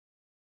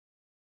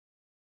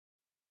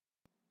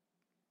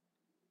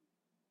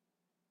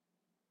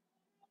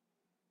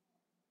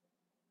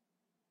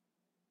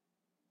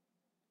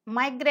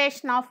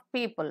Migration of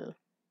people.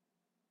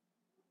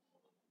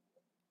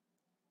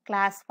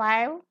 Class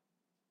 5,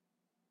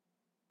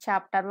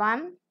 Chapter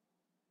 1.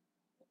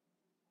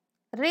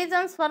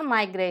 Reasons for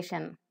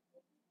migration.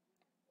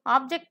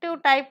 Objective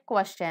type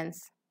questions.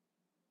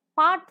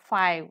 Part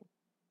 5.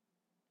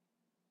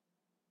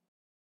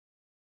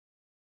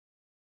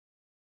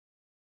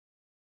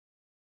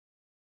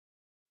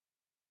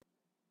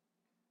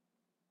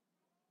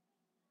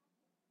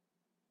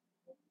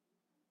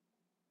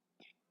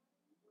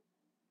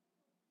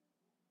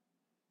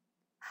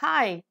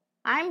 Hi,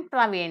 I'm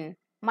Praveen.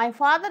 My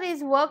father is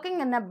working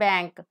in a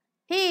bank.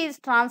 He is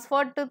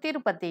transferred to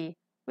Tirupati.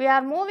 We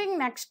are moving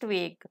next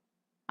week.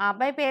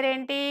 అబ్బాయి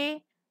పేరేంటి?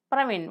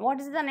 Praveen.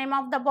 What is the name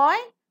of the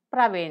boy?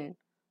 Praveen.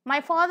 My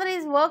father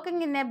is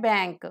working in a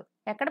bank.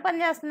 ఎక్కడ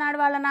పనిచేస్తున్నాడు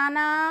వాళ్ళ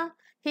నాన్న?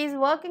 He's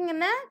working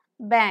in a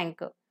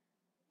bank.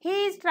 He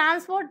is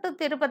transferred to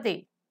Tirupati.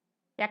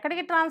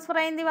 ఎక్కడికి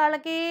transfer అయింది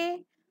వాళ్ళకి?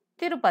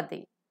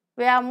 Tirupati.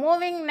 We are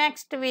moving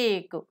next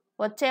week.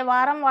 వచ్చే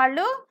వారం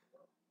వాళ్ళు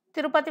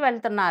తిరుపతి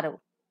వెళ్తున్నారు.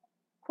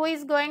 Who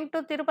is going to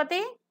Tirupati?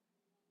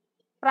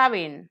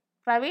 Praveen.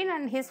 Praveen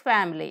and his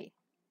family.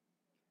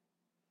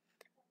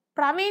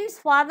 Praveen's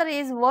father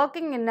is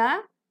working in a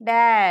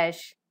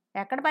dash.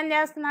 ఎక్కడ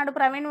పనిచేస్తున్నాడు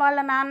ప్రవీణ్ వాళ్ళ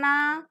నాన్న?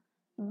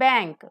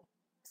 Bank.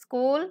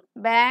 School,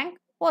 bank,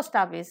 post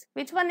office.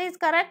 Which one is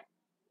correct?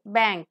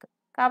 Bank.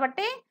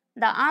 కాబట్టి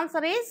the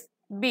answer is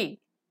B,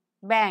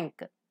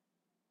 bank.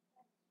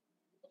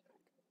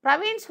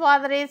 Praveen's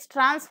father is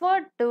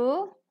transferred to.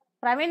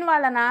 Praveen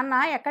వాళ్ళ నాన్న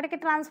ఎక్కడికి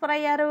transfer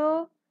అయ్యారు?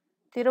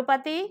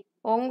 తిరుపతి,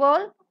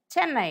 ఒంగోలు,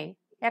 చెన్నై.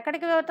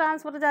 ఎక్కడికి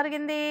ట్రాన్స్ఫర్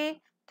జరిగింది?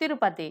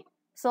 Tirupati.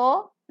 So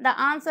the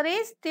answer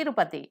is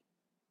Tirupati.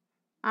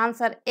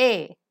 Answer A.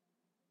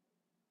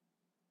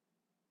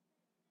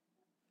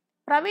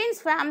 Praveen's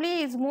family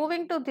is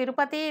moving to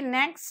Tirupati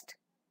next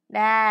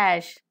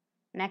dash.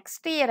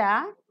 Next year,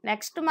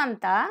 next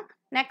month,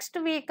 next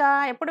week.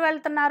 ఎప్పుడు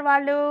వెళ్తున్నారు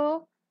వాళ్ళు?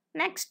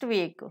 Next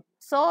week.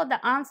 So the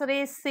answer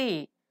is C.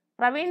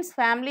 Praveen's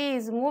family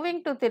is moving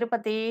to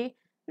Tirupati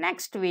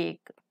next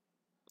week.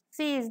 C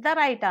is the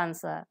right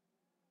answer.